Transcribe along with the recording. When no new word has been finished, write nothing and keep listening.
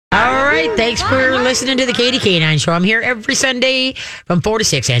right. Thanks for listening to the Katie K9 Show. I'm here every Sunday from 4 to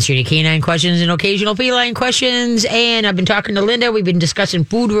 6, answering your canine questions and occasional feline questions. And I've been talking to Linda. We've been discussing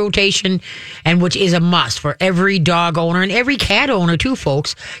food rotation, and which is a must for every dog owner and every cat owner too,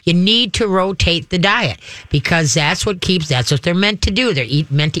 folks. You need to rotate the diet because that's what they're meant to do. They're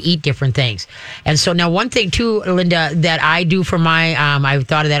meant to eat different things. And so now one thing too, Linda, that I do for my, I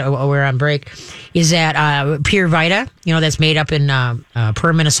thought of that we're on break, is that Pure Vita, that's made up in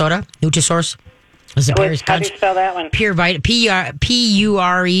Pure, Minnesota, Nutrisource. Is the How do you spell that one? Pure Vita,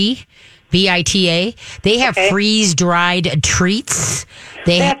 Purevita. They have freeze-dried treats.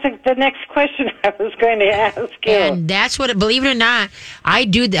 That's the next question I was going to ask you. And that's what, believe it or not, I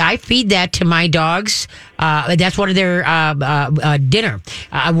do. I feed that to my dogs. That's one of their dinner.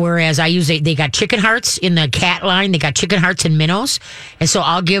 Whereas they got chicken hearts in the cat line. They got chicken hearts and minnows. And so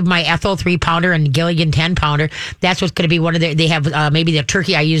I'll give my Ethel 3-pounder and Gilligan 10-pounder. That's what's going to be one of they have maybe the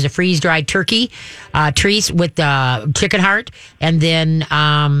turkey. I use a freeze-dried turkey treats with the chicken heart and then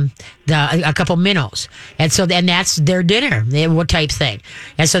a couple minnows. And so then that's their dinner. What type thing.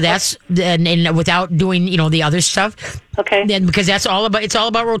 And so that's, and without doing, the other stuff. Okay. Then because it's all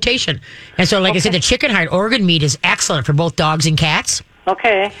about rotation. And so, like I said, the chicken heart organ meat is excellent for both dogs and cats.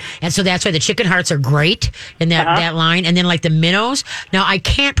 Okay. And so that's why the chicken hearts are great in that line. And then like the minnows. Now I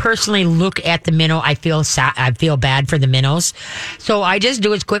can't personally look at the minnow. I feel bad for the minnows. So I just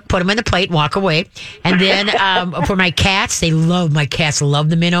do it quick, put them in the plate, walk away. And then for my cats love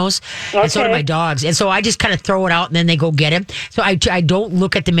the minnows. Okay. And so do my dogs. And so I just kind of throw it out and then they go get it. So I don't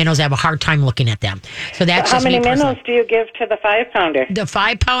look at the minnows. I have a hard time looking at them. So that's how many minnows do you give to the 5-pounder? The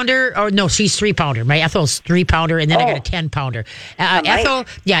 5-pounder, or no, she's 3-pounder. My Ethel's 3-pounder, and then I got a 10-pounder.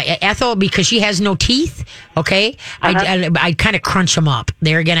 Ethel, because she has no teeth, okay, I kind of crunch them up.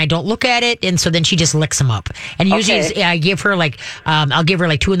 There again, I don't look at it, and so then she just licks them up. And usually I give her I'll give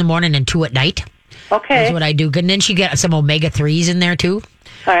her 2 in the morning and 2 at night. Okay. That's what I do. And then she get some omega-3s in there too.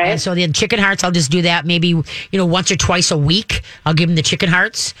 All right. And so the chicken hearts, I'll just do that maybe, once or twice a week. I'll give them the chicken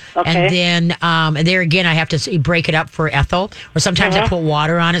hearts. Okay. And then and there again, I have to break it up for Ethel, or sometimes I put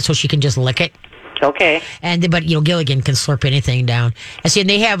water on it so she can just lick it. Okay. But Gilligan can slurp anything down. And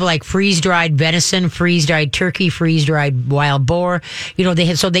they have freeze-dried venison, freeze-dried turkey, freeze-dried wild boar. They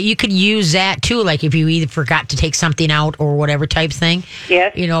have, so that you could use that too, like if you either forgot to take something out or whatever type thing.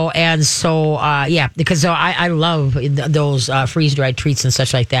 Yes. And so because I love those freeze-dried treats and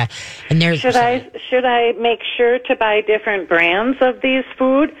such like that. And should I make sure to buy different brands of these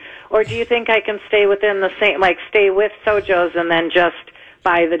food, or do you think I can stay within the same, stay with Sojo's and then just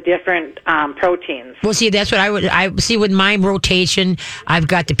by the different proteins? Well, see, that's what I see with my rotation. I've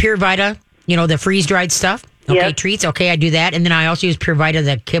got the Pure Vita, the freeze-dried stuff. Okay, treats. Okay, I do that. And then I also use Pure Vita,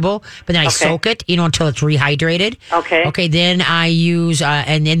 the kibble, but then I soak it, until it's rehydrated. Okay. Okay, then I use,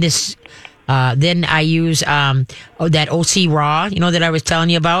 then I use that OC Raw, that I was telling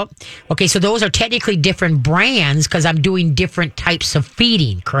you about. Okay, so those are technically different brands because I'm doing different types of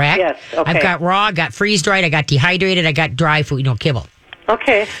feeding, correct? Yes, okay. I've got raw, I got freeze-dried, I got dehydrated, I got dry food, kibble.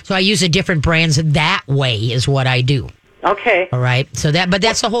 Okay. So I use the different brands that way is what I do. Okay. All right. So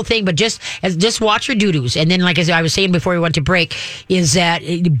that's the whole thing. But just watch your doo-doos. And then, like as I was saying before we went to break, is that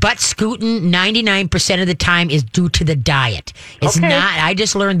butt scooting 99% of the time is due to the diet. It's not. I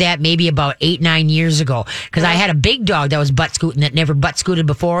just learned that maybe about 8-9 years ago because I had a big dog that was butt scooting that never butt scooted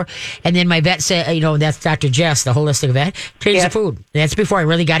before. And then my vet said, that's Dr. Jess, the holistic vet, change the food. That's before I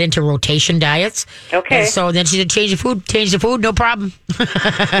really got into rotation diets. Okay. And so then she said, change the food, no problem.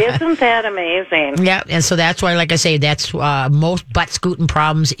 Isn't that amazing? Yeah. And so that's why, like I say, that's most butt scooting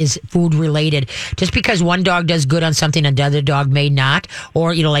problems is food related. Just because one dog does good on something, another dog may not.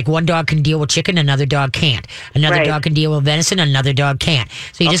 Or, one dog can deal with chicken, another dog can't. Another dog can deal with venison, another dog can't.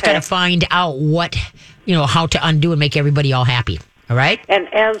 So you just got to find out what, how to undo and make everybody all happy. All right? And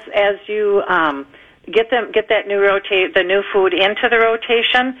as you get that the new food into the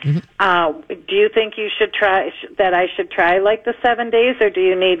rotation, do you think you should try I should try the 7 days, or do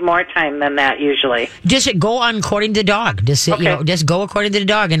you need more time than that usually? Just go on according to the dog. Just go according to the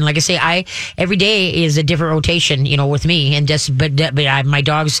dog. And like I say, every day is a different rotation, with me. And my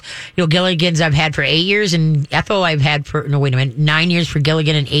dogs, Gilligan's I've had for 8 years, and Ethel I've had for 9 years for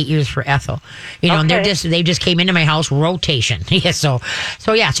Gilligan and 8 years for Ethel. And they just came into my house rotation. So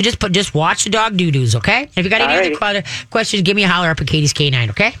just watch the dog doo-doos. Okay? If you got any other questions, give me a holler up at Katie's K9,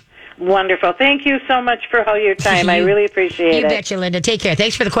 okay? Wonderful. Thank you so much for all your time. I really appreciate it. You betcha, Linda. Take care.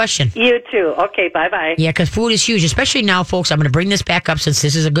 Thanks for the question. You too. Okay, bye-bye. Yeah, because food is huge, especially now, folks. I'm going to bring this back up since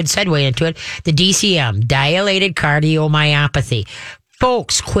this is a good segue into it. The DCM, dilated cardiomyopathy.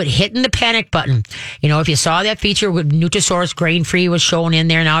 folks, quit hitting the panic button. You know, if you saw that feature with Nutrisource grain-free was shown in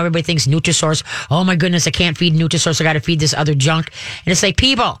there, now everybody thinks Nutrisource, oh my goodness, I can't feed Nutrisource, I got to feed this other junk. And it's like,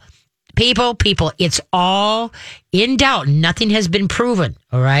 people, it's all in doubt. Nothing has been proven,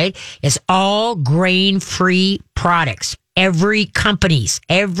 all right? It's all grain-free products. Every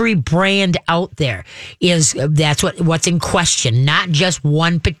brand out there that's what's in question, not just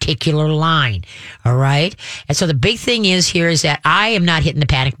one particular line. All right. And so the big thing is that I am not hitting the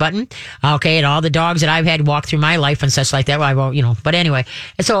panic button. Okay. And all the dogs that I've had walk through my life and such like that, well, I won't, but anyway.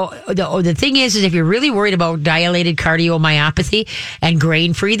 And so the thing is if you're really worried about dilated cardiomyopathy and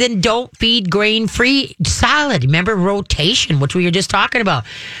grain free, then don't feed grain free solid. Remember rotation, which we were just talking about.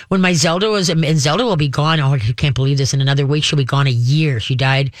 When my Zelda will be gone. Oh, I can't believe this. In another week, she'll be gone a year. She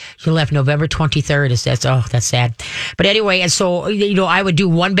left November 23rd. That's sad. But anyway, and so, I would do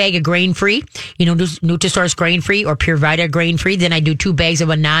 1 bag of grain free, Nutrisource grain free or Pure Vita grain free. Then I do 2 bags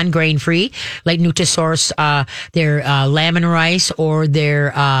of a non-grain free, like Nutrisource, their lamb rice or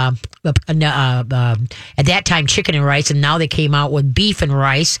their, at that time, chicken and rice. And now they came out with beef and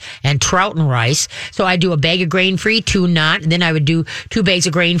rice and trout and rice. So I do a bag of grain free, 2 not. And then I would do 2 bags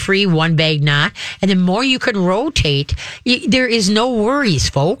of grain free, 1 bag not. And the more you can rotate, there is no worries,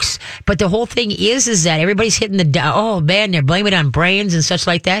 folks. But the whole thing is that everybody's hitting they're blaming it on brands and such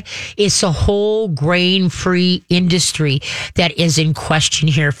like that. It's a whole grain-free industry that is in question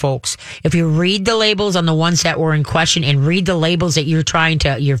here, folks. If you read the labels on the ones that were in question and read the labels that you're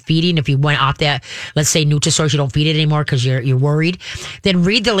feeding, if you went off that, let's say Nutrisource, you don't feed it anymore because you're worried, then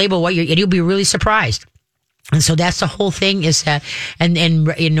read the label and you'll be really surprised. And so that's the whole thing is that, and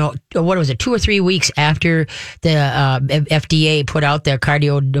what was it, 2 or 3 weeks after the FDA put out their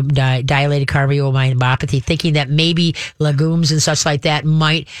dilated cardiomyopathy, thinking that maybe legumes and such like that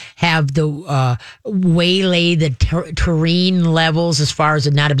might have the waylay the taurine levels as far as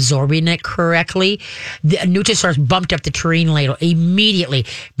not absorbing it correctly. The Nutrisource bumped up the taurine level, immediately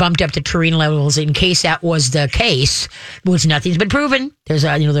bumped up the taurine levels in case that was the case, which nothing's been proven. There's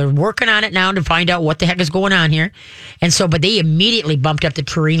they're working on it now to find out what the heck is going on here. And so, but they immediately bumped up the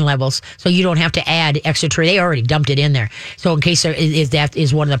taurine levels, so you don't have to add extra taurine. They already dumped it in there. So in case that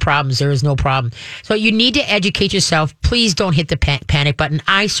is one of the problems, there is no problem. So you need to educate yourself. Please don't hit the panic button.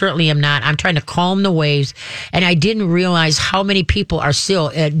 I certainly am not. I'm trying to calm the waves, and I didn't realize how many people are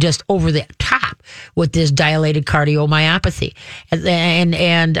still just over the top with this dilated cardiomyopathy.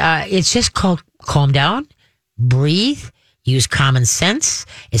 And it's just called calm down, breathe, use common sense.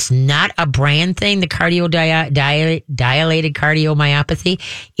 It's not a brand thing, the dilated cardiomyopathy.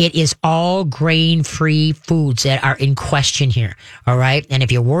 It is all grain-free foods that are in question here, all right? And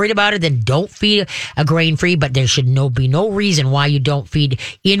if you're worried about it, then don't feed a grain-free, but there should be no reason why you don't feed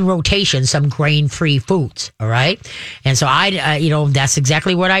in rotation some grain-free foods, all right? And so that's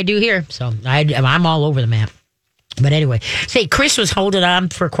exactly what I do here. So I'm all over the map. But anyway, Chris was holding on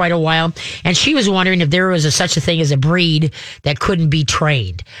for quite a while, and she was wondering if there was such a thing as a breed that couldn't be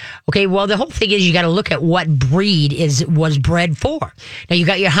trained. Okay, well, the whole thing is you got to look at what breed was bred for. Now, you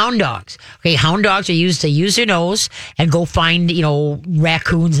got your hound dogs. Okay, hound dogs are used to use their nose and go find,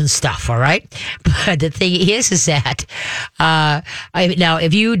 raccoons and stuff, all right? But the thing is that, now,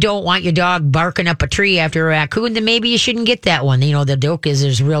 if you don't want your dog barking up a tree after a raccoon, then maybe you shouldn't get that one. The joke is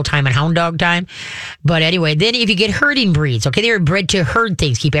there's real time and hound dog time. But anyway, then if you get herding breeds, okay, they're bred to herd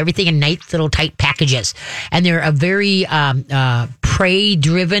things, keep everything in nice little tight packages, and they're a very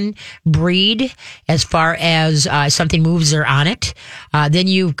prey-driven breed as far as something moves, they're on it. Then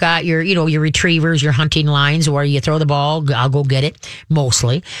you've got your retrievers, your hunting lines, where you throw the ball, I'll go get it,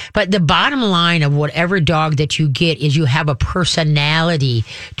 mostly. But the bottom line of whatever dog that you get is you have a personality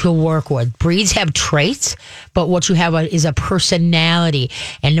to work with. Breeds have traits, but what you have is a personality.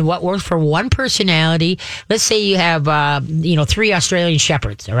 And what works for one personality, let's say you have 3 Australian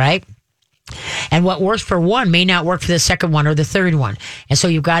Shepherds, all right? And what works for one may not work for the second one or the third one. And so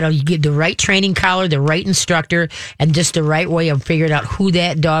you've got to get the right training collar, the right instructor, and just the right way of figuring out who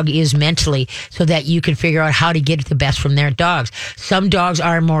that dog is mentally so that you can figure out how to get the best from their dogs. Some dogs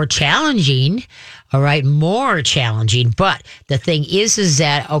are more challenging. All right, more challenging. But the thing is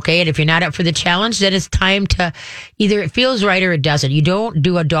that, okay, and if you're not up for the challenge, then it's time to either it feels right or it doesn't. You don't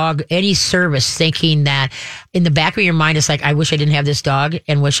do a dog any service thinking that in the back of your mind, it's like, I wish I didn't have this dog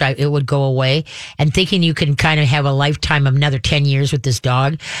and wish it would go away, and thinking you can kind of have a lifetime of another 10 years with this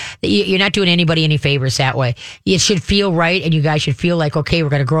dog. You're not doing anybody any favors that way. It should feel right, and you guys should feel like, okay, we're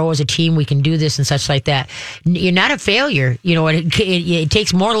going to grow as a team. We can do this and such like that. You're not a failure. It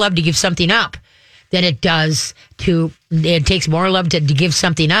takes more love to give something up than it does to. It takes more love to give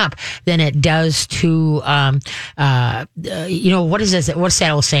something up than it does to, what is this? What's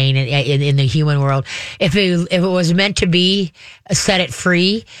that old saying in the human world? If it was meant to be, set it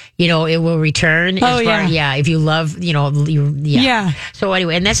free. It will return. Oh, yeah. If you love, Yeah. So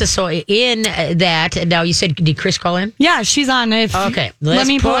anyway, and that's so in that. Now you said, did Chris call in? Yeah, she's on. Okay, let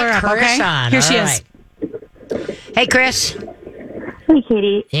me pull her up. Chris Okay, on. here she All is. right. Hey, Chris. Hey,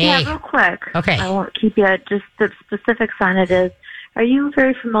 Katie. Hey. Yeah, real quick. Okay. I won't keep you. Just the specifics on it is, are you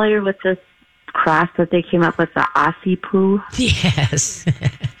very familiar with this cross that they came up with, the Aussie Poo? Yes.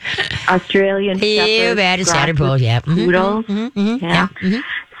 Australian You Shepherd. bet. It's Saturday Pool, yeah. Poodles. Yeah.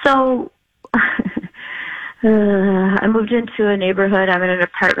 So, I moved into a neighborhood. I'm in an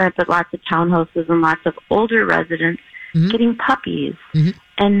apartment, but lots of townhouses and lots of older residents getting puppies.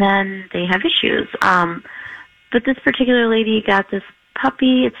 And then they have issues. But this particular lady got this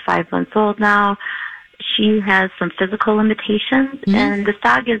puppy. It's 5 months old now. She has some physical limitations, and this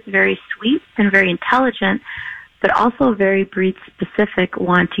dog is very sweet and very intelligent, but also very breed specific,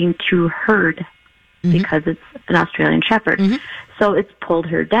 wanting to herd because it's an Australian Shepherd. So it's pulled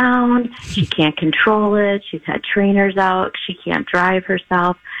her down. She can't control it. She's had trainers out. She can't drive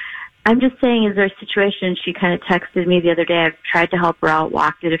herself. I'm just saying, is there a situation? She kind of texted me the other day. I've tried to help her out,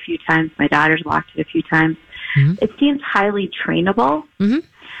 walked it a few times. My daughter's walked it a few times. It seems highly trainable,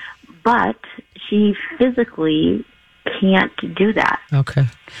 but she physically can't do that. Okay.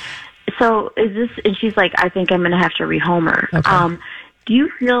 So is this, and she's like, I think I'm going to have to rehome her. Okay. Do you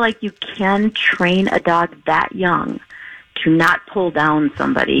feel like you can train a dog that young to not pull down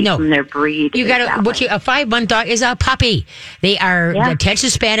somebody from their breed? You got to, a 5-month dog is a puppy. They are the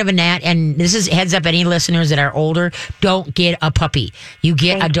attention span of a gnat, and this is heads up any listeners that are older, don't get a puppy. You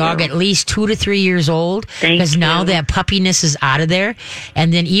get a dog at least 2 to 3 years old, because now that puppiness is out of there,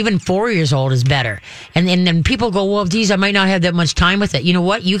 and then even 4 years old is better. And then people go, well, geez, I might not have that much time with it. You know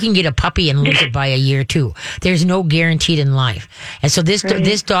what? You can get a puppy and lose it by a year too. There's no guaranteed in life. And so this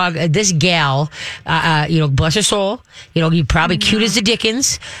dog, this gal, bless her soul, you're probably cute as the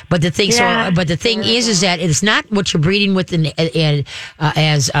dickens, but the thing, but the thing is that it's not what you're breeding with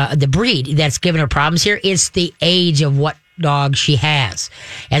as the breed that's giving her problems here. It's the age of what dog she has.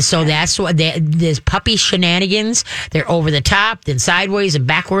 And so that's what this puppy shenanigans, they're over the top, then sideways and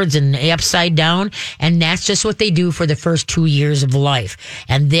backwards and upside down. And that's just what they do for the first 2 years of life.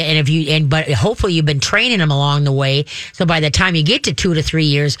 But hopefully you've been training them along the way. So by the time you get to 2 to 3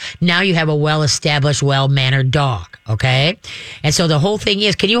 years, now you have a well-established, well-mannered dog. Okay. And so the whole thing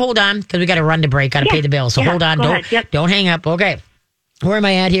is, can you hold on? Cause we got to run to break, got to pay the bill. So hold on. Don't hang up. Okay. Where am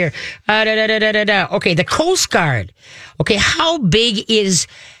I at here? Okay, the Coast Guard. Okay, how big is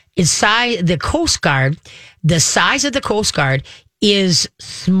inside the Coast Guard? The size of the Coast Guard is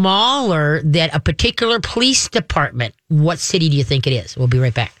smaller than a particular police department. What city do you think it is? We'll be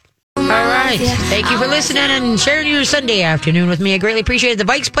right back. All right. Thank you for listening and sharing your Sunday afternoon with me. I greatly appreciate it. The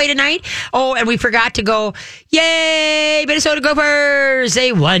Vikes play tonight. Oh, and we forgot to go, yay, Minnesota Gophers.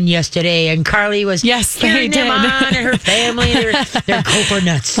 They won yesterday, and Carly was cheering them on, and her family, they're Gopher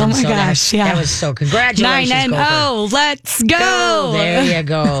nuts. Oh, my gosh, That was so congratulations, 9-0, let's go. There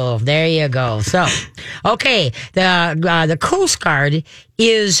you go. So, okay, the Coast Guard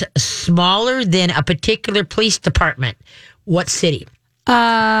is smaller than a particular police department. What city?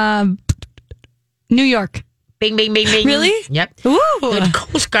 New York. Bing, bing, bing, bing. Really? Yep. Ooh. The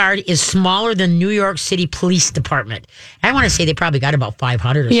Coast Guard is smaller than New York City Police Department. I want to say they probably got about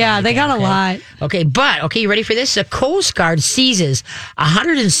 500 or something. Yeah, they got a lot. Okay, but, you ready for this? The Coast Guard seizes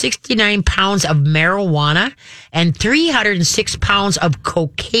 169 pounds of marijuana and 306 pounds of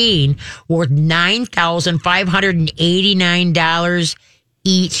cocaine worth $9,589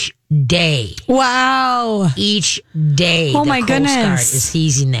 each day. Wow. Each day. Oh, my goodness. The Coast Guard is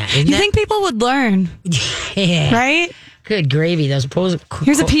seizing that. You think people would learn? Yeah. Right? Good gravy. Here's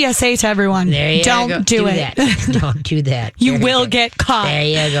a PSA to everyone. There you go. Don't do it. Don't do that. You will get caught. There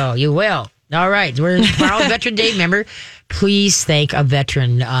you go. You will. All right. Tomorrow's Veteran Day. Remember, please thank a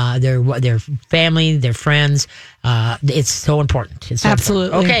veteran, their family, their friends. It's so important. It's so Absolutely.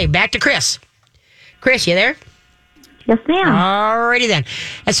 Important. Okay, back to Chris. Chris, you there? Yes, ma'am. Alrighty then.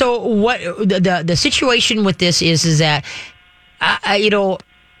 And so what the situation with this is that,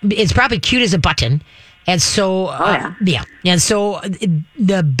 it's probably cute as a button. And so, yeah. And so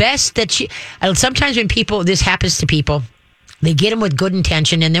the best that sometimes when this happens to people, they get them with good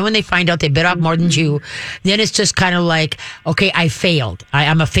intention. And then when they find out they bit off more than you, then it's just kind of like, okay, I failed.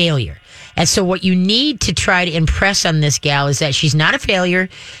 I'm a failure. And so what you need to try to impress on this gal is that she's not a failure,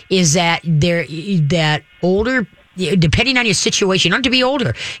 is that that older depending on your situation, you don't have to be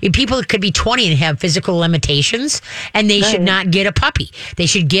older. People could be 20 and have physical limitations, and they should not get a puppy. They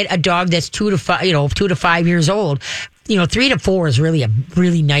should get a dog that's 2 to 5 years old. 3 to 4 is really a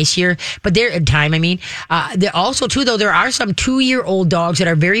really nice year, but there also too, though, there are some 2-year-old dogs that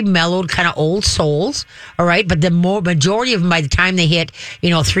are very mellowed, kind of old souls. All right. But the majority of them, by the time they hit,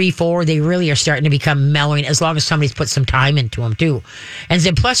 3, 4, they really are starting to become mellowing, as long as somebody's put some time into them too. And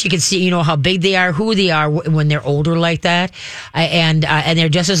then plus you can see, how big they are, who they are when they're older like that. And they're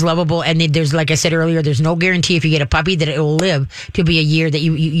just as lovable. And there's, like I said earlier, there's no guarantee if you get a puppy that it will live to be a year, that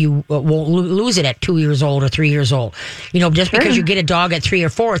you won't lose it at 2 years old or 3 years old. Just because you get a dog at 3 or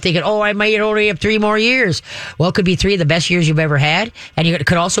 4, thinking, I might only have 3 more years. Well, it could be 3 of the best years you've ever had, and it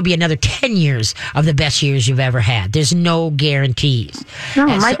could also be another 10 years of the best years you've ever had. There's no guarantees. No,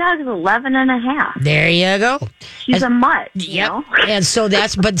 my dog is 11 and a half. There you go. She's a mutt. Yep. And so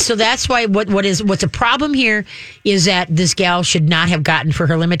that's why what's a problem here is that this gal should not have gotten, for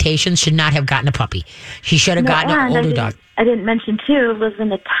her limitations, should not have gotten a puppy. She should have gotten an older dog. I didn't mention, too, lives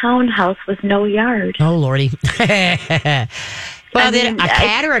in a townhouse with no yard. Oh, Lordy. Well, then a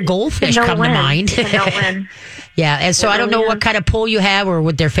cat or a goldfish come to mind. Yeah, and so I don't know what kind of pull you have, or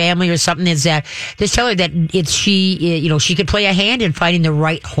with their family or something. Is that just tell her that she could play a hand in finding the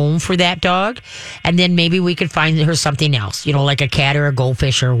right home for that dog, and then maybe we could find her something else, like a cat or a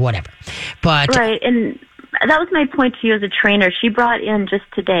goldfish or whatever. But right, and that was my point to you as a trainer. She brought in just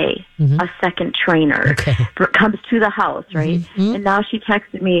today a second trainer. Okay. Comes to the house, right? Mm-hmm. And now she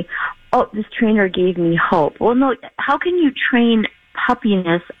texted me, this trainer gave me hope. Well, no, how can you train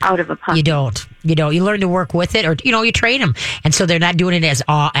puppiness out of a puppy? You don't. You learn to work with it, or, you train them. And so they're not doing it as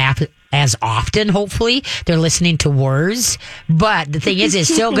often, hopefully. They're listening to words. But the thing is,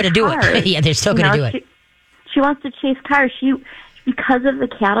 it's still going to do it. Yeah, they're still going to do it. She wants to chase cars. Because of the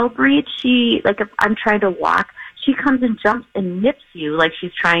cattle breed, if I'm trying to walk, she comes and jumps and nips you like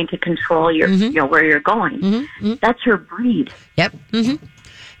she's trying to control your, where you're going. Mm-hmm. That's her breed. Yep. Mm-hmm.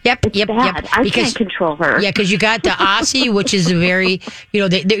 Yep. Bad. I can't control her. Yeah, because you got the Aussie, which is a very,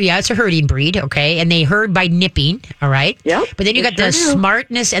 it's a herding breed, okay, and they herd by nipping, all right. Yep. But then you got the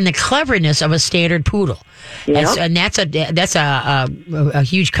smartness and the cleverness of a standard poodle. Yep. And that's a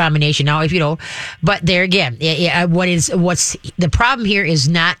huge combination. Now, but there again, what's the problem here is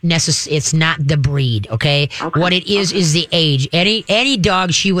not it's not the breed, okay? What it is the age. Any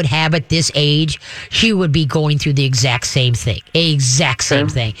dog she would have at this age, she would be going through the exact same thing. Same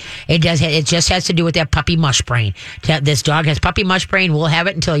thing. It just has to do with that puppy mush brain. This dog has puppy mush brain. We'll have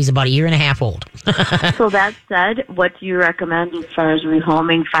it until he's about 1.5 years old. So that said, what do you recommend as far as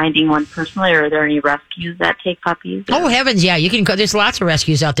rehoming, finding one personally, or are there any rescues that take puppies? Oh, heavens, yeah. You can go. There's lots of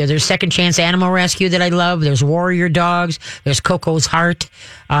rescues out there. There's Second Chance Animal Rescue that I love. There's Warrior Dogs. There's Coco's Heart.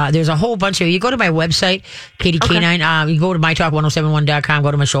 There's a whole bunch of. You go to my website, Katie K9. You go to mytalk1071.com.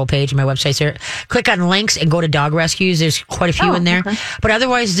 Go to my show page. My website's there. Click on links and go to dog rescues. There's quite a few in there. Okay. But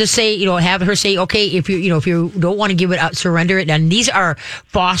otherwise, just say, have her say, okay, if you don't want to give it out, surrender it. And these are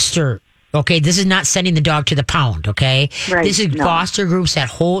foster. Okay, this is not sending the dog to the pound, okay? Right, this is foster groups that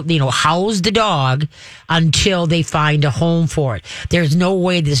house the dog until they find a home for it. There's no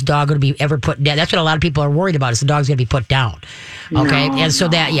way this dog going to be ever put down. That's what a lot of people are worried about, is the dog's going to be put down. Okay?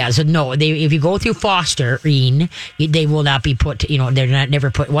 If you go through fostering, they will not be put, they're not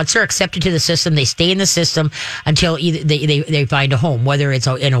never put. Once they're accepted to the system, they stay in the system until either they find a home, whether it's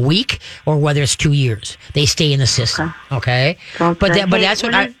in a week or whether it's 2 years. They stay in the system, okay? But that's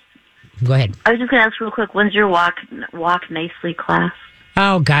what Go ahead. I was just going to ask real quick, when's your walk nicely class?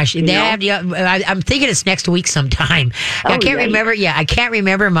 Oh gosh, I'm thinking it's next week sometime. I can't remember. Yeah, I can't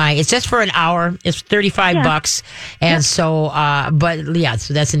remember it's just for an hour. It's $35, and so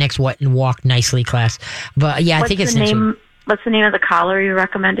so that's the next walk nicely class. But yeah, I think it's next week. What's the name of the collar you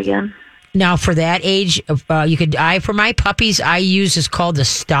recommend again? Now, for that age, for my puppies, I use is called the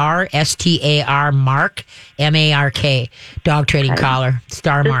Star, STAR Mark, MARK, dog training collar,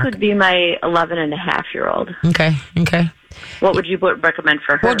 Star Mark. This would be my 11-and-a-half-year-old. Okay. What would you recommend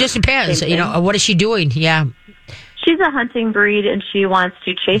for her? Well, it just depends. What is she doing? Yeah. She's a hunting breed, and she wants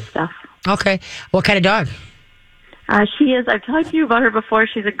to chase stuff. Okay. What kind of dog? She is, I've talked to you about her before.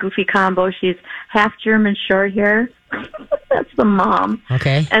 She's a goofy combo. She's half German short hair. That's the mom.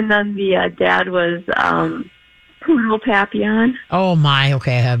 Okay. And then the dad was Poodle Papillon. Oh, my.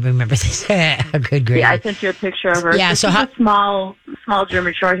 Okay, I remember this. Good grief. Yeah, I sent you a picture of her. Yeah, so she's a small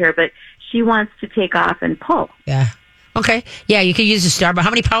German short hair, but she wants to take off and pull. Yeah. Okay. Yeah, you could use the Star, but how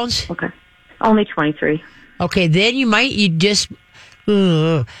many pounds? Okay. Only 23. Okay, then you just...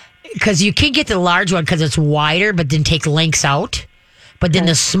 because you can get the large one because it's wider, but then take links out. But then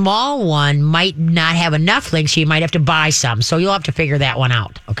the small one might not have enough links. So you might have to buy some. So you'll have to figure that one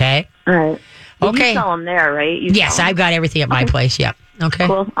out. Okay. All right. Okay. You sell them there, right? Yes, I've got everything at my place. Yep. Okay.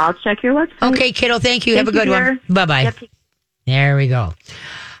 Cool. I'll check your website. Okay, kiddo. Thank you. Have a Thank good you, one. dear. Bye-bye. Yep. There we go.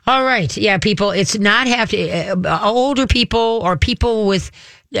 All right. Yeah, people, it's not have to, older people or people with,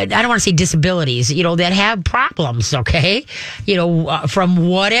 I don't want to say disabilities, that have problems, okay? From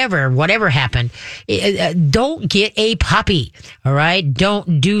whatever happened. Don't get a puppy, all right?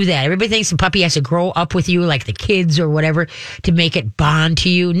 Don't do that. Everybody thinks a puppy has to grow up with you like the kids or whatever to make it bond to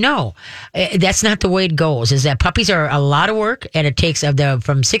you. No, that's not the way it goes, is that puppies are a lot of work, and it takes under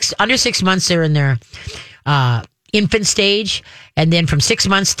 6 months, they're in their, infant stage, and then from 6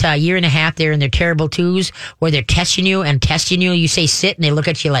 months to a year and a half, they're in their terrible twos where they're testing you. You say sit, and they look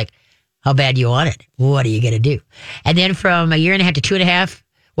at you like, how bad you want it? What are you going to do? And then from a year and a half to 2.5,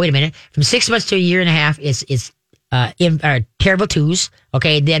 wait a minute, from 6 months to a year and a half, it's terrible twos.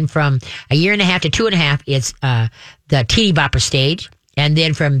 Okay. Then from a year and a half to 2.5, it's the teeny bopper stage. And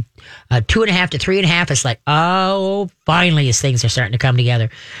then from 2.5 to 3.5, it's like, oh, finally, these things are starting to come together.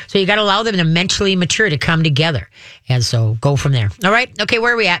 So you got to allow them to mentally mature to come together. And so go from there. All right. Okay.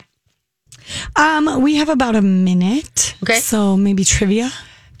 Where are we at? We have about a minute. Okay. So maybe trivia.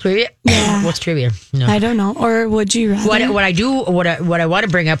 Trivia? Yeah. What's trivia? No. I don't know. Or would you rather? What I want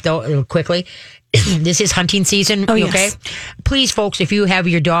to bring up though quickly, this is hunting season. Oh, okay. yes. Please, folks, if you have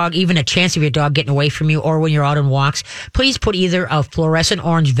your dog, even a chance of your dog getting away from you, or when you're out on walks, please put either a fluorescent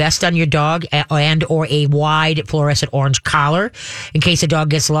orange vest on your dog and or a wide fluorescent orange collar in case the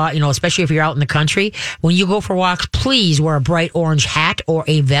dog gets lost. Especially if you're out in the country. When you go for walks, please wear a bright orange hat or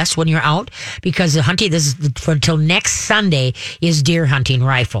a vest when you're out, because the hunting until next Sunday is deer hunting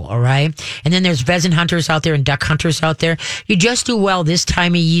rifle. All right. And then there's pheasant hunters out there and duck hunters out there. You just do well this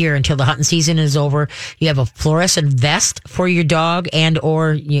time of year until the hunting season is over. You have a fluorescent vest for your dog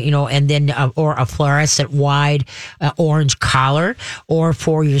or a fluorescent wide orange collar, or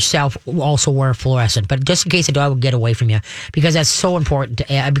for yourself also wear fluorescent, but just in case the dog will get away from you, because that's so important.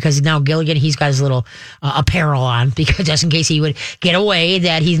 Because now Gilligan, he's got his little apparel on, because just in case he would get away,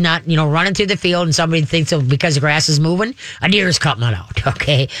 that he's not running through the field and somebody thinks because the grass is moving, a deer is coming out,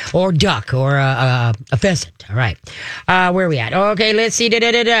 okay, or duck or a pheasant. All right, where are we at? Okay, let's see.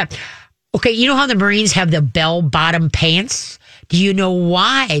 Okay, you know how the Marines have the bell-bottom pants? Do you know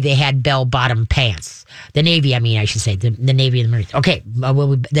why they had bell-bottom pants? The Navy, I should say. The Navy and the Marines. Okay,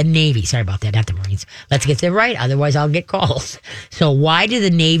 the Navy. Sorry about that, not the Marines. Let's get it right, otherwise I'll get calls. So why do the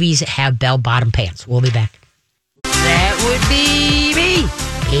Navies have bell-bottom pants? We'll be back. That would be me,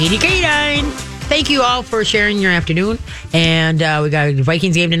 Katie K9. Thank you all for sharing your afternoon. And we got a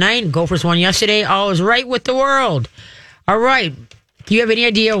Vikings game tonight. Gophers won yesterday. All is right with the world. All right. Do you have any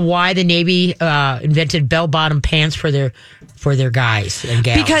idea why the Navy invented bell-bottom pants for their guys and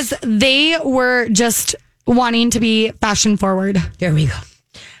gals? Because they were just wanting to be fashion forward. There we go.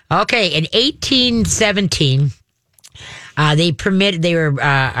 Okay, in 1817,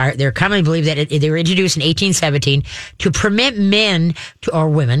 they're commonly believed that they were introduced in 1817 to permit men or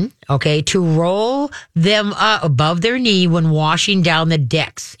women, okay, to roll them up above their knee when washing down the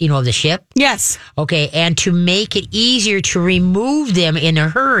decks, of the ship. Yes. Okay, and to make it easier to remove them in a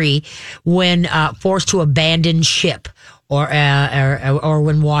hurry when forced to abandon ship or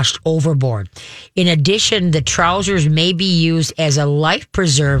when washed overboard. In addition, the trousers may be used as a life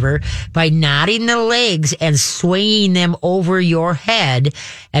preserver by knotting the legs and swinging them over your head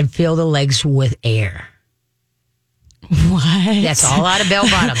and fill the legs with air. What? That's all out of bell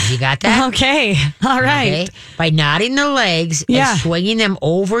bottoms. You got that? Okay. All right. Okay? By knotting the legs Yeah. and swinging them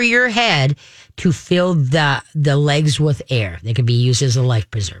over your head to fill the legs with air. They can be used as a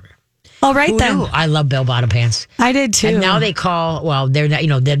life preserver. All right, Who then. knew? I love bell-bottom pants. I did too. And now they call, well, they're not,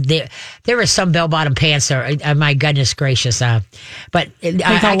 there are some bell-bottom pants that are, my goodness gracious. But like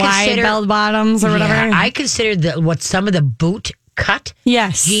I the wide consider, bell bottoms or whatever. I consider some of the boot cut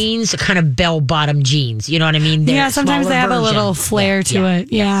Yes. jeans, kind of bell-bottom jeans. You know what I mean? They're Yeah, sometimes they smaller have a version. little flair to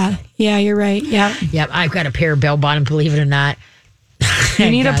it. Yeah. Yeah, you're right. Yeah. Yep, I've got a pair of bell-bottom, believe it or not. You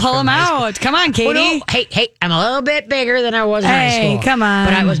need to God, pull from them high school. out. Come on, Katie. Oh, no. Hey, I'm a little bit bigger than I was in high Hey, school. come on.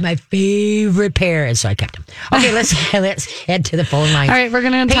 But I was my favorite pair, and so I kept them. Okay, let's head to the phone line. All right, we're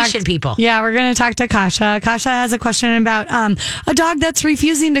going to talk. Patient people. Yeah, we're going to talk to Kasha. Kasha has a question about a dog that's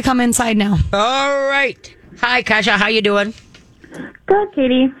refusing to come inside now. All right. Hi, Kasha. How you doing? Good,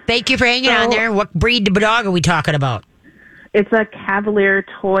 Katie. Thank you for hanging on there. What breed of dog are we talking about? It's a Cavalier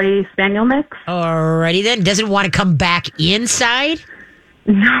toy spaniel mix. Alrighty then. Doesn't want to come back inside?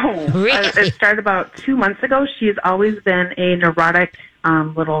 No. Really? It started about 2 months ago. She's always been a neurotic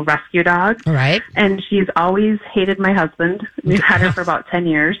little rescue dog. All right. And she's always hated my husband. We've had her for about 10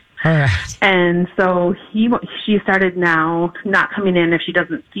 years. All right. And so she started now not coming in if she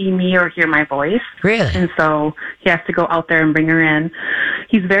doesn't see me or hear my voice. Really? And so he has to go out there and bring her in.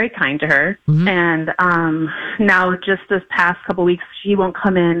 He's very kind to her. Mm-hmm. And now just this past couple weeks, she won't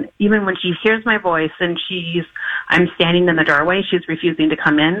come in. Even when she hears my voice and I'm standing in the doorway, she's refusing to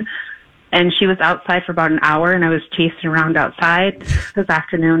come in. And she was outside for about an hour, and I was chasing around outside this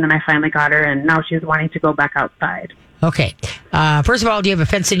afternoon, and I finally got her, and now she's wanting to go back outside. Okay. First of all, do you have a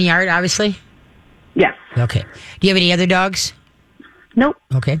fence in the yard, obviously? Yes. Okay. Do you have any other dogs? Nope.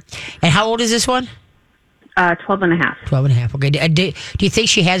 Okay. And how old is this one? 12 and a half. 12 and a half. Okay. Do you think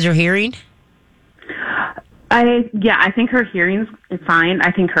she has her hearing? I think her hearing's fine.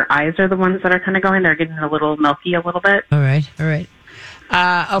 I think her eyes are the ones that are kind of going. They're getting a little milky a little bit. All right.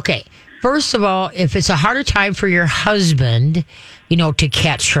 Okay. First of all, if it's a harder time for your husband, to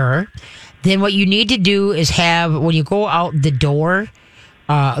catch her, then what you need to do is have, when you go out the door,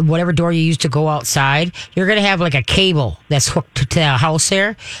 whatever door you use to go outside, you're going to have like a cable that's hooked to the house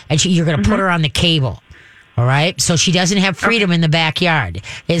there, and you're going to put her on the cable. All right. So she doesn't have freedom in the backyard.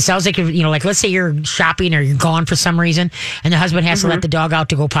 It sounds like, like let's say you're shopping or you're gone for some reason, and the husband has to let the dog out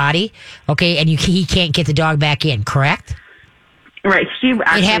to go potty. Okay. And he can't get the dog back in, correct? Right. She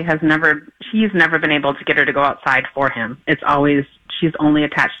actually he's never been able to get her to go outside for him. She's only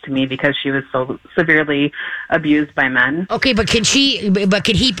attached to me because she was so severely abused by men. Okay. But she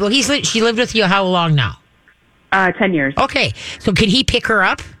lived with you how long now? 10 years. Okay. So can he pick her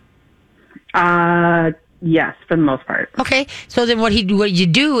up? Yes, for the most part. Okay. So then what you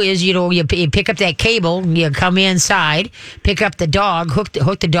do is, you pick up that cable, you come inside, pick up the dog, hook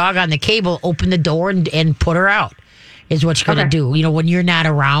the dog on the cable, open the door and put her out. Is what you're going to do, when you're not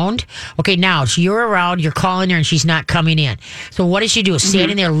around. Okay, now, so you're around, you're calling her, and she's not coming in. So what does she do?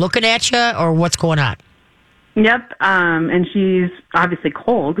 Standing there looking at you, or what's going on? Yep, and she's obviously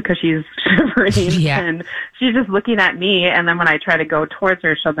cold because she's shivering, and she's just looking at me, and then when I try to go towards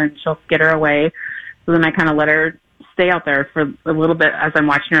her, she'll get her away. So then I kind of let her stay out there for a little bit as I'm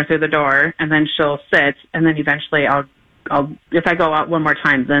watching her through the door, and then she'll sit, and then eventually I'll if I go out one more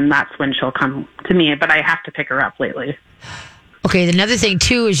time, then that's when she'll come to me, but I have to pick her up lately. Okay, another thing,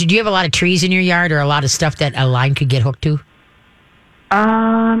 too, is do you have a lot of trees in your yard or a lot of stuff that a line could get hooked to?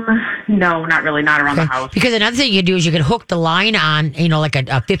 No, not really, not around the house. Because another thing you do is you can hook the line on, like a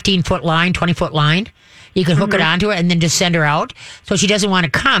 15-foot line, 20-foot line. You can hook it onto it and then just send her out. So she doesn't want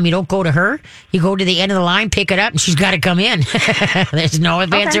to come. You don't go to her. You go to the end of the line, pick it up, and she's got to come in. There's no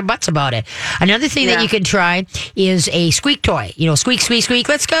ifs, ands, or buts about it. Another thing that you can try is a squeak toy. Squeak, squeak, squeak,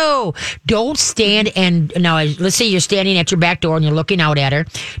 let's go. Don't stand and, now, let's say you're standing at your back door and you're looking out at her.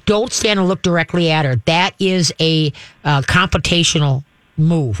 Don't stand and look directly at her. That is a computational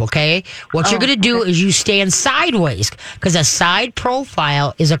move, okay? What you're going to do is you stand sideways, because a side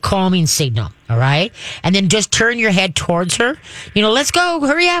profile is a calming signal, all right? And then just turn your head towards her. Let's go,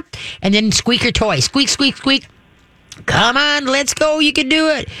 hurry up. And then squeak your toy. Squeak, squeak, squeak. Come on, let's go, you can do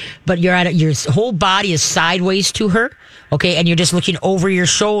it. But your whole body is sideways to her, okay? And you're just looking over your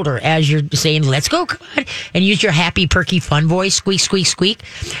shoulder as you're saying, let's go, come on. And use your happy, perky, fun voice. Squeak, squeak, squeak.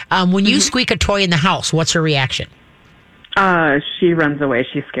 When you squeak a toy in the house, what's her reaction? She runs away.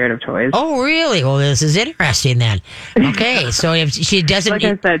 She's scared of toys. Oh, really? Well, this is interesting then. Okay, so if she doesn't... Like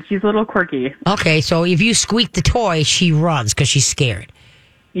I said, she's a little quirky. Okay, so if you squeak the toy, she runs because she's scared.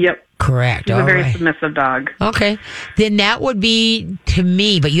 Yep. Correct. She's a very submissive dog. Okay. Then that would be to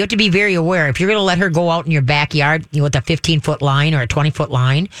me, but you have to be very aware. If you're going to let her go out in your backyard with a 15-foot line or a 20-foot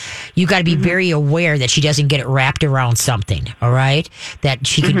line, you got to be very aware that she doesn't get it wrapped around something, all right? That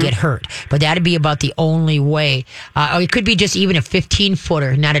she could get hurt. But that'd be about the only way. It could be just even a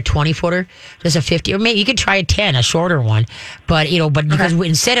 15-footer, not a 20-footer, just a 50, or maybe you could try a 10, a shorter one. But, because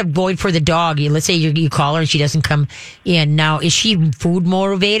instead of going for the dog, let's say you call her and she doesn't come in. Now, is she food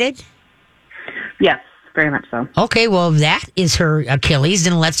motivated? Yes, very much so. Okay, well, if that is her Achilles,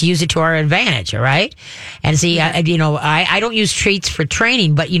 then let's use it to our advantage, all right? And see, I don't use treats for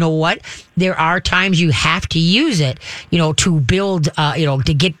training, but you know what? There are times you have to use it, to build,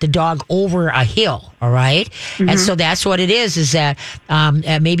 to get the dog over a hill, all right? And so that's what it is that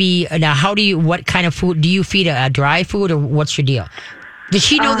maybe, now what kind of food, do you feed a dry food or what's your deal? Does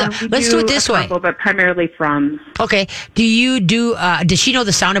she know let's do it this way. But primarily from. Okay, does she know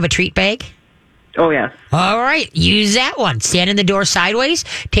the sound of a treat bag? Oh, yes. All right. Use that one. Stand in the door sideways.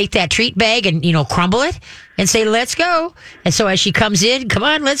 Take that treat bag and, crumble it. and say, let's go. And so as she comes in, come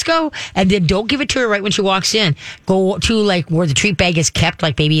on, let's go. And then don't give it to her right when she walks in. Go to like where the treat bag is kept,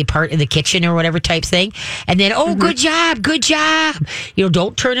 like maybe a part of the kitchen or whatever type thing. And then, good job, good job.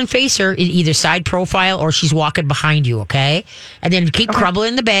 Don't turn and face her, either side profile or she's walking behind you, okay? And then keep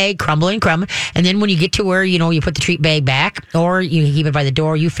crumbling the bag, crumbling. And then when you get to where, you put the treat bag back or you keep it by the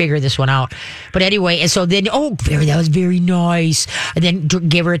door, you figure this one out. But anyway, and so then, that was very nice. And then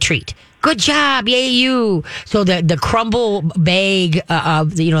give her a treat. Good job, yay you! So the crumble bag,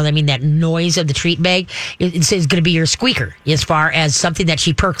 that noise of the treat bag, it's going to be your squeaker as far as something that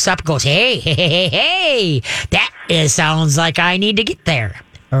she perks up, goes, hey, that sounds like I need to get there.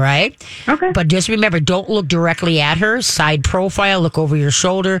 All right? Okay. But just remember, don't look directly at her. Side profile, look over your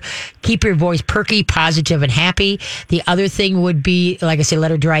shoulder. Keep your voice perky, positive, and happy. The other thing would be, like I said, let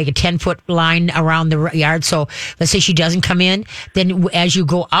her drag a 10-foot line around the yard. So let's say she doesn't come in. Then as you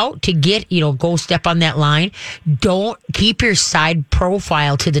go out to get, go step on that line, don't keep your side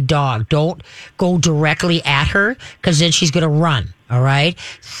profile to the dog. Don't go directly at her because then she's going to run. All right.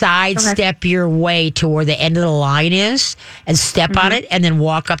 Sidestep your way to where the end of the line is and step on it and then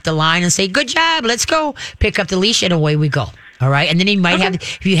walk up the line and say, good job. Let's go. Pick up the leash and away we go. All right. And then you might have,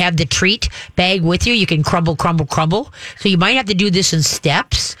 if you have the treat bag with you, you can crumble. So you might have to do this in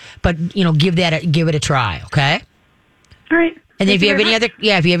steps, but give it a try. Okay. All right. And if you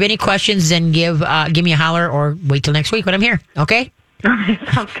have any questions, then give me a holler or wait till next week when I'm here. Okay. Okay.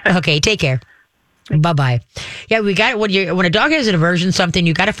 Sounds good. Okay. Take care. Bye-bye. Yeah, we got when a dog has an aversion to something,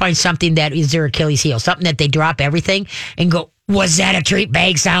 you got to find something that is their Achilles heel, something that they drop everything and go, was that a treat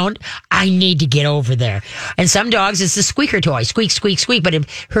bag sound? I need to get over there. And some dogs, it's the squeaker toy, squeak, squeak, squeak. But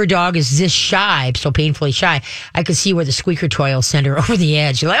if her dog is this shy, so painfully shy, I could see where the squeaker toy will send her over the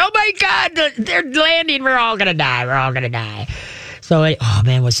edge. You're like, oh my God, they're landing. We're all going to die. So,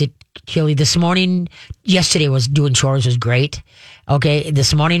 was it chilly this morning? Yesterday was doing chores was great. Okay,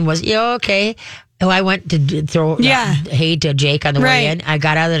 this morning was, okay. Oh, I went to throw hay to Jake on the way in. I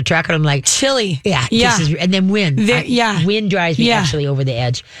got out of the truck and I'm like, chilly. Yeah. And then wind. Wind drives me actually over the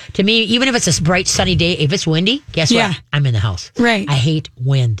edge. To me, even if it's a bright sunny day, if it's windy, guess what? I'm in the house. Right. I hate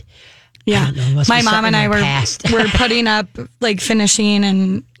wind. Yeah. My mom and I were putting up, finishing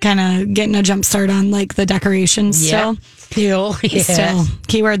and kind of getting a jump start on the decorations still. Still.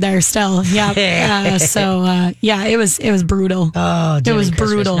 Keyword there, still. Yeah. It was brutal. Oh, it was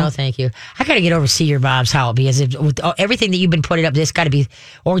brutal. No, thank you. I got to get over to see your Bob's house because with everything that you've been putting up, this got to be,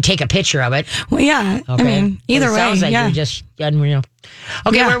 or take a picture of it. Well, yeah. Okay. I mean, either way. Sounds like you're just unreal.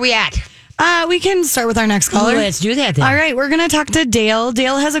 Okay, where are we at? We can start with our next caller. Let's do that then. All right, we're going to talk to Dale.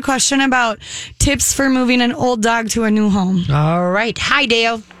 Dale has a question about tips for moving an old dog to a new home. All right. Hi,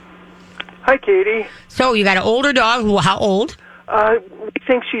 Dale. Hi, Katie. So you got an older dog. How old? We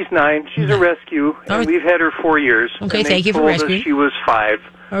think she's 9. She's a rescue, and we've had her 4 years. Okay, thank you for rescuing. She was 5.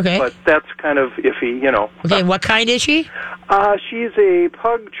 Okay. But that's kind of iffy, Okay, what kind is she? She's a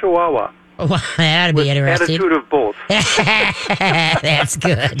pug chihuahua. Oh, that'd be interesting. Attitude of both. That's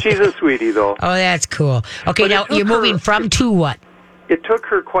good. She's a sweetie, though. Oh, that's cool. Okay, now you're moving from to what? It took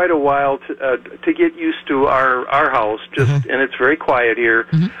her quite a while to get used to our house, and it's very quiet here.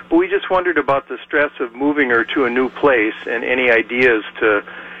 Mm-hmm. But we just wondered about the stress of moving her to a new place and any ideas to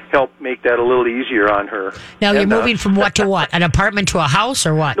help make that a little easier on her. Now, you're moving from what to what? An apartment to a house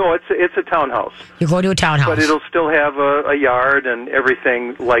or what? No, it's a townhouse. You're going to a townhouse. But it'll still have a yard and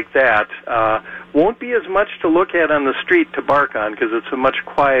everything like that. Won't be as much to look at on the street to bark on because it's a much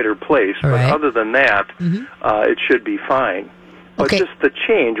quieter place. All right. But other than that, it should be fine. But just the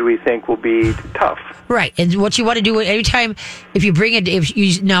change, we think, will be tough. Right. And what you want to do every time, if you bring it,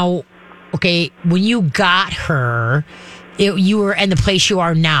 when you got her, you were in the place you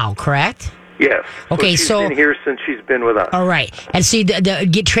are now, correct? Yes. Okay, she's been here since she's been with us. All right. And see, the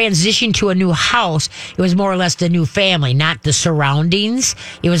get transitioned to a new house, it was more or less the new family, not the surroundings.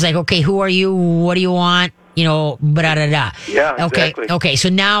 It was like, okay, who are you? What do you want? Yeah, exactly. Okay, so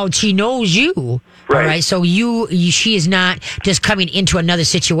now she knows you. Right. All right. So she is not just coming into another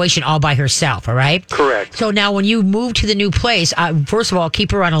situation all by herself. All right. Correct. So now when you move to the new place, first of all,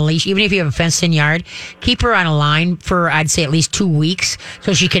 keep her on a leash. Even if you have a fenced-in yard, keep her on a line for, I'd say, at least 2 weeks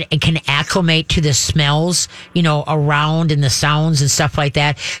so she can acclimate to the smells, around and the sounds and stuff like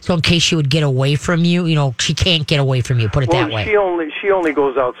that. So in case she would get away from you, she can't get away from you. Put it that way. She only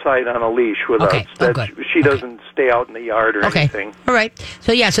goes outside on a leash with us. Oh, good. She she doesn't stay out in the yard or anything. All right.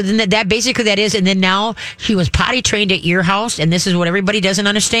 So so then that basically that is, and then now she was potty trained at your house, and this is what everybody doesn't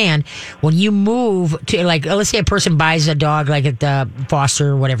understand. When you move to, like, let's say a person buys a dog, like at the foster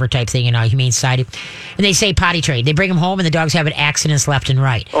or whatever type thing, Humane Society, and they say potty trained. They bring them home, and the dogs have accidents left and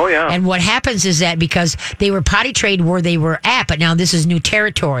right. Oh, yeah. And what happens is that because they were potty trained where they were at, but now this is new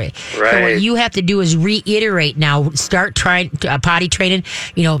territory. Right. So what you have to do is reiterate now, start trying potty training,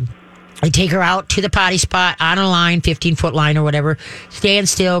 I take her out to the potty spot on a line, 15-foot line or whatever. Stand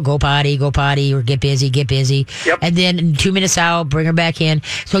still, go potty, or get busy. Yep. And then 2 minutes out, bring her back in.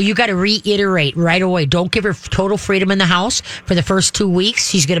 So you got to reiterate right away. Don't give her total freedom in the house for the first 2 weeks.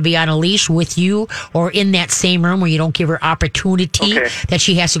 She's going to be on a leash with you or in that same room where you don't give her opportunity that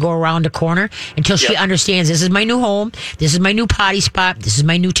she has to go around a corner until she understands this is my new home. This is my new potty spot. This is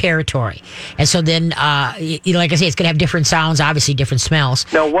my new territory. And so then, like I say, it's going to have different sounds, obviously different smells.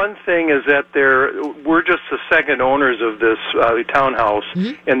 Now, one thing is that we're just the second owners of this townhouse,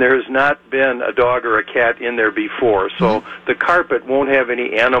 and there has not been a dog or a cat in there before. So the carpet won't have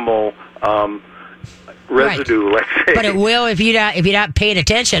any animal residue, let's say. But it will if you're not paying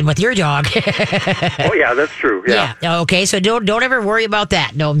attention with your dog. Oh yeah, that's true. Yeah. Okay, so don't ever worry about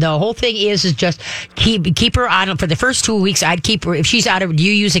that. No, the whole thing is just keep her on for the first 2 weeks. I'd keep her if she's out of. Do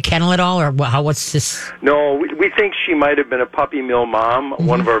you use a kennel at all, or what's this? No, we think she might have been a puppy mill mom.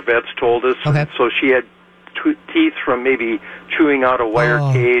 One of our vets told us. Okay. So she had teeth from maybe chewing out a wire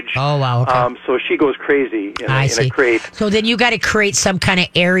cage. Oh, wow. Okay. So she goes crazy in a crate. So then you got to create some kind of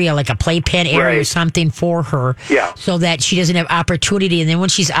area, like a playpen area or something for her. Yeah. So that she doesn't have opportunity. And then when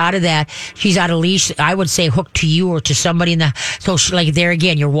she's out of that, she's out of leash, I would say hooked to you or to somebody in the, so she, like there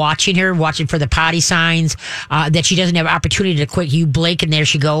again, you're watching for the potty signs, that she doesn't have opportunity to quit. You blink and there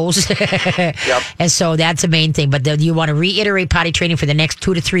she goes. Yep. And so that's the main thing. But you want to reiterate potty training for the next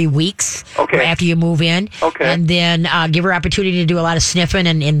 2 to 3 weeks. Okay. After you move in. Okay. And then give her opportunity to do a lot of sniffing,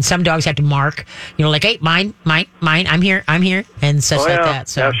 and some dogs have to mark, like, hey, mine, I'm here, and such like that.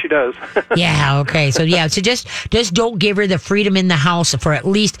 So yeah, she does. yeah, okay. So so just don't give her the freedom in the house for at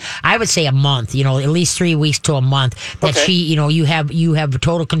least, I would say, a month. At least 3 weeks to a month that she, you have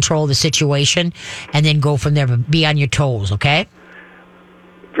total control of the situation, and then go from there. But be on your toes, okay?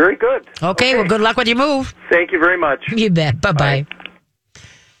 Very good. Okay. Well, good luck with your move. Thank you very much. You bet. Bye-bye.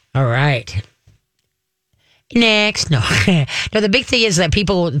 All right. Next, no. The big thing is that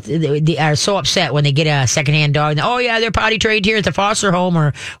people they are so upset when they get a secondhand dog. Oh yeah, they're potty trained here at the foster home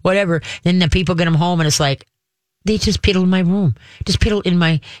or whatever. Then the people get them home and it's like, they just piddle in my room, just piddle in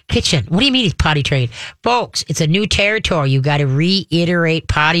my kitchen. What do you mean he's potty trained, folks? It's a new territory. You got to reiterate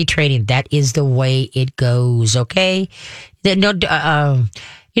potty training. That is the way it goes. Okay.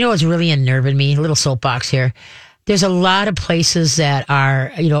 What's really unnerving me? A little soapbox here. There's a lot of places that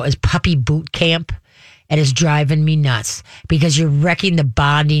are, as puppy boot camp. And it's driving me nuts because you're wrecking the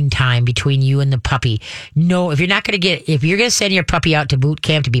bonding time between you and the puppy. No, if you're going to send your puppy out to boot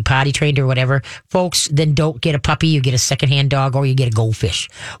camp to be potty trained or whatever, folks, then don't get a puppy. You get a secondhand dog or you get a goldfish.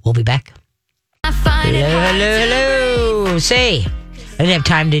 We'll be back. Hello. Say, I didn't have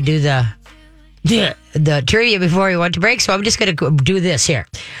time to do the trivia before we went to break, so I'm just going to do this here.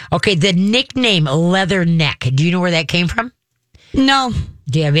 Okay, the nickname Leatherneck. Do you know where that came from? No.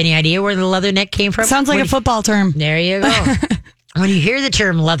 Do you have any idea where the leatherneck came from? Sounds like a football term. There you go. When you hear the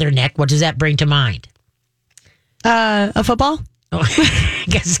term leatherneck, what does that bring to mind? A football? Oh, I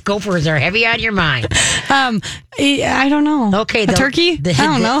guess gophers are heavy on your mind. I don't know. Okay, a turkey? I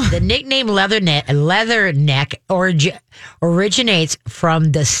don't know. The nickname leatherneck originates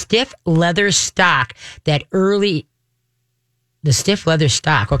from the stiff leather stock that early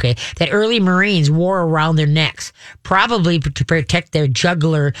Marines wore around their necks, probably to protect their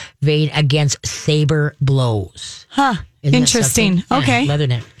jugular vein against saber blows. Huh. Interesting. Okay. Yeah,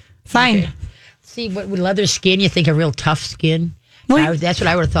 leatherneck. Fine. Okay. See, what with leather skin, you think a real tough skin? That's what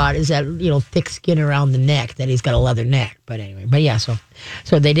I would have thought, is that, thick skin around the neck, that he's got a leather neck. But anyway,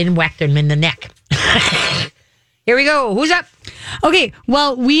 so they didn't whack them in the neck. Here we go. Who's up? Okay,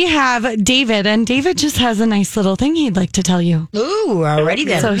 well, we have David, and David just has a nice little thing he'd like to tell you. Ooh, already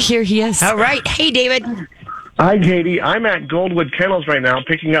then. So here he is. All right. Hey, David. Hi, Katie. I'm at Goldwood Kennels right now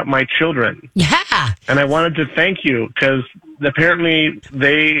picking up my children. Yeah. And I wanted to thank you because apparently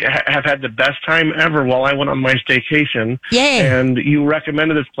they have had the best time ever while I went on my staycation. Yay. And you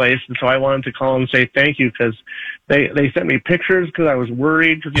recommended this place, and so I wanted to call and say thank you because they sent me pictures because I was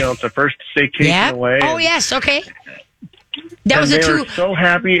worried because, it's the first staycation away. Oh, yes. Okay. They are so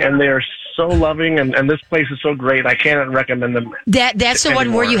happy, and they are so loving, and this place is so great. I can't recommend them. That's the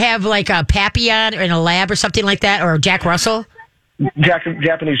one where you have like a Papillon and a lab or something like that, or Jack Russell?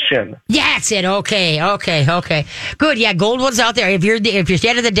 Japanese Chin. Yeah, that's it. Okay. Good. Yeah, Goldwood's out there. If you're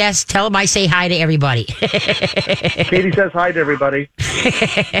standing at the desk, tell them I say hi to everybody. Katie says hi to everybody.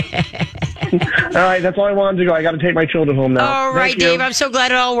 All right, that's all I wanted to go. I got to take my children home now. All right, Dave. I'm so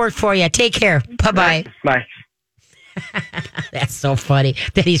glad it all worked for you. Take care. Bye-bye. Bye. That's so funny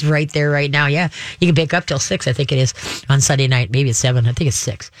that he's right there right now. Yeah, you can pick up till 6, I think it is, on Sunday night. Maybe it's 7. I think it's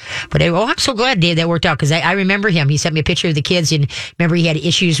 6. But I'm so glad, Dave, that worked out, because I remember him. He sent me a picture of the kids, and remember he had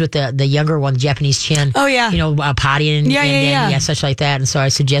issues with the younger one, Japanese Chin. Oh, yeah. Potty and such like that. And so I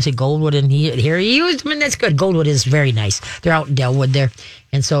suggested Goldwood, and here he used them, and that's good. Goldwood is very nice. They're out in Delwood there.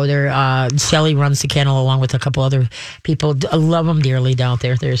 And so Shelly runs the kennel along with a couple other people. I love them dearly down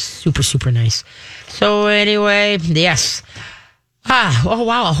there. They're super, super nice. So anyway, yes. Oh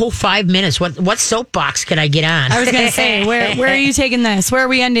wow, a whole 5 minutes. What soapbox could I get on? I was going to say, where are you taking this? Where are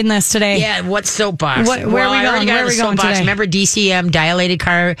we ending this today? Yeah, what soapbox? Where are we going? Where are we going today? Remember DCM, dilated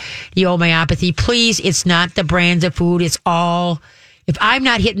cardiomyopathy. Please, it's not the brands of food. It's all. If I'm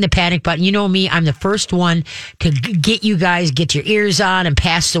not hitting the panic button, you know me, I'm the first one to get your ears on and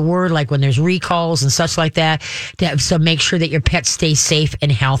pass the word, like when there's recalls and such like that, so make sure that your pet stays safe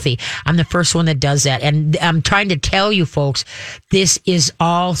and healthy. I'm the first one that does that. And I'm trying to tell you folks, this is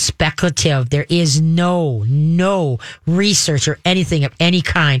all speculative. There is no research or anything of any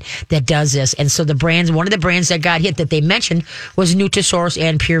kind that does this. And so one of the brands that got hit that they mentioned was Nutrisource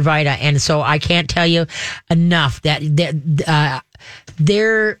and Pure Vita. And so I can't tell you enough that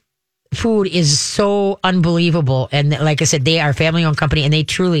their food is so unbelievable. And like I said, they are a family-owned company, and they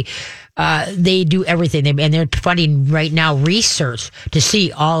truly, they do everything. And they're funding right now research to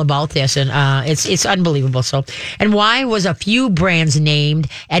see all about this. And it's unbelievable. So, and why was a few brands named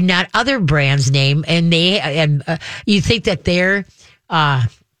and not other brands named? And you think that they're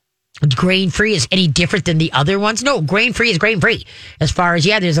grain-free is any different than the other ones? No, grain-free is grain-free. As far as,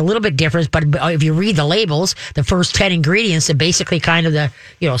 there's a little bit difference, but if you read the labels, the first 10 ingredients are basically kind of the,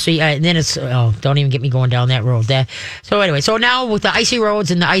 and then it's, don't even get me going down that road. So anyway, so now with the icy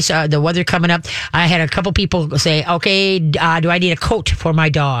roads and the weather coming up, I had a couple people say, okay, do I need a coat for my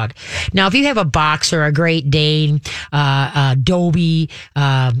dog? Now, if you have a boxer, a Great Dane, Dobie,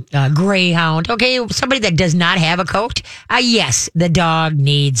 Greyhound, okay, somebody that does not have a coat, yes, the dog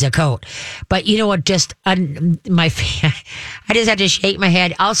needs a coat. But you know what? I just have to shake my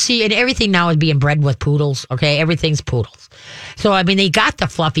head. I'll see, and everything now is being bred with poodles. Okay, everything's poodles. So I mean, they got the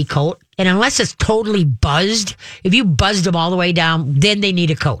fluffy coat, and unless it's totally buzzed, if you buzzed them all the way down, then they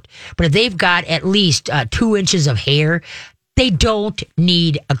need a coat. But if they've got at least 2 inches of hair, they don't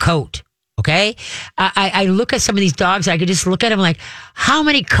need a coat. Okay, I look at some of these dogs. I could just look at them like, how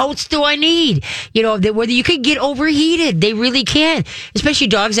many coats do I need? Whether you could get overheated, they really can. Especially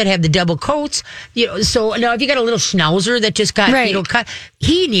dogs that have the double coats. So now if you got a little schnauzer that just got cut,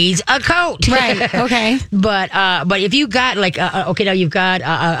 he needs a coat. Right. Okay. But if you got now you've got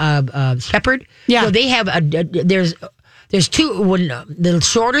a shepherd. Yeah. So they have There's two. When the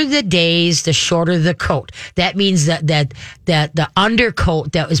shorter the days, the shorter the coat. That means that the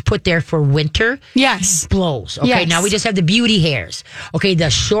undercoat that was put there for winter, blows. Okay, yes. Now we just have the beauty hairs. Okay, the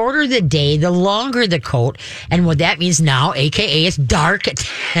shorter the day, the longer the coat, and what that means now, aka it's dark at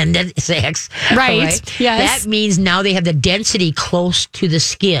 10 to 6. Right. Yes. That means now they have the density close to the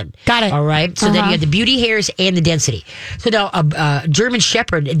skin. Got it. All right. So then you have the beauty hairs and the density. So now a German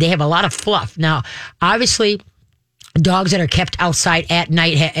Shepherd, they have a lot of fluff. Now, obviously, dogs that are kept outside at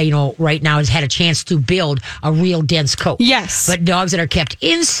night, right now has had a chance to build a real dense coat. Yes. But dogs that are kept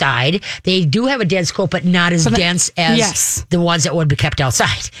inside, they do have a dense coat, but not as dense as the ones that would be kept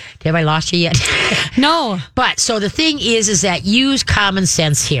outside. Have I lost you yet? No. But so the thing is that use common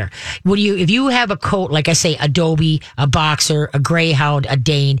sense here. If you have a coat, like I say, a Dobie, a Boxer, a Greyhound, a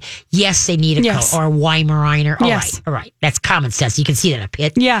Dane, yes, they need a coat, or a Weimaraner. All right. That's common sense. You can see that in a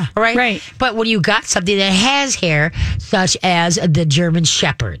pit. Yeah. All right. Right. But when you got something that has hair, such as the German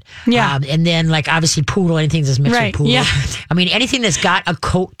Shepherd. Yeah. And then, obviously, poodle, anything that's mixed with poodle. Yeah. I mean, anything that's got a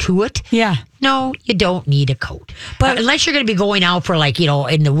coat to it. Yeah. No, you don't need a coat. But unless you're going to be going out for,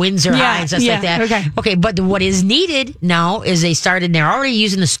 in the winds or highs, stuff like that. Okay. Okay, but what is needed now is they're already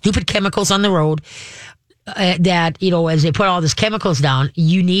using the stupid chemicals on the road. That, as they put all these chemicals down,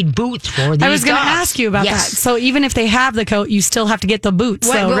 you need boots for these dogs. I was going to ask you about that. So even if they have the coat, you still have to get the boots,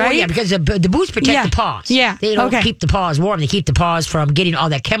 right? Yeah, because the boots protect the paws. Yeah. They don't keep the paws warm. They keep the paws from getting all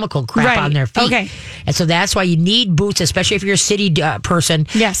that chemical crap on their feet. Okay. And so that's why you need boots, especially if you're a city person.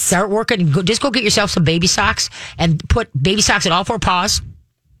 Yes. Start working. Just go get yourself some baby socks and put baby socks in all 4 paws.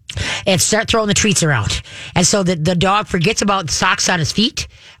 and start throwing the treats around. And so the dog forgets about socks on his feet.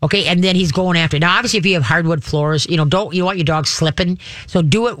 Okay. And then he's going after it. Now, obviously, if you have hardwood floors, you want your dog slipping. So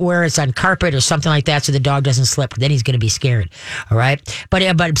do it where it's on carpet or something like that so the dog doesn't slip. Then he's going to be scared. All right.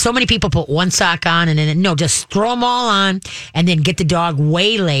 But so many people put one sock on and then, no, just throw them all on and then get the dog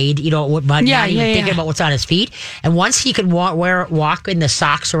waylaid, not even thinking about what's on his feet. And once he can walk in the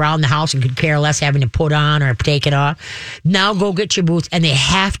socks around the house and could care less having to put on or take it off, now go get your boots, and they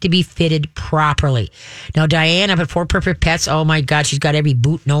have to be fitted properly. Now, Diane up at Fort Perfect Pets, oh my God, she's got every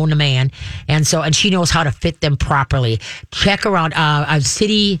boot known to man. And she knows how to fit them properly. Check around a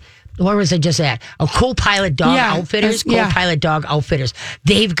city. Where was I just at? Co-Pilot Dog Outfitters. Co-Pilot Dog Outfitters.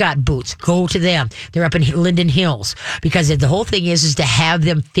 They've got boots. Go to them. They're up in Linden Hills because the whole thing is to have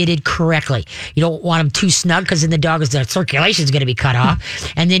them fitted correctly. You don't want them too snug because then the circulation is going to be cut off.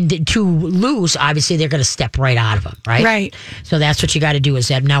 And then too loose, obviously they're going to step right out of them, right? Right. So that's what you got to do is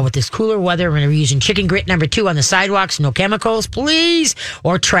that now with this cooler weather, we're going to be using Chicken Grit number 2 on the sidewalks. No chemicals, please.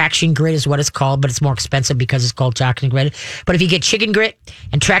 Or Traction Grit is what it's called, but it's more expensive because it's called Traction Grit. But if you get Chicken Grit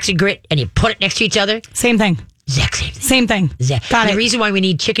and Traction Grit and you put it next to each other, same thing. Exact same thing. Got it. The reason why we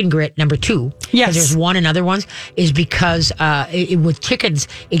need Chicken Grit number 2, because there's one and other ones, is because with chickens,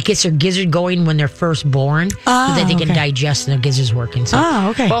 it gets their gizzard going when they're first born, so that they can digest and their gizzards working. So,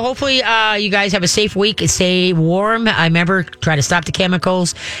 okay. Well, hopefully you guys have a safe week. Stay warm. I remember, try to stop the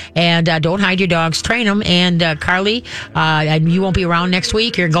chemicals, and don't hide your dogs. Train them. And Carly, you won't be around next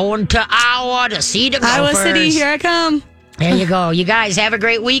week. You're going to Iowa to see the Gophers. Iowa City, here I come. There you go. You guys have a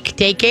great week. Take care.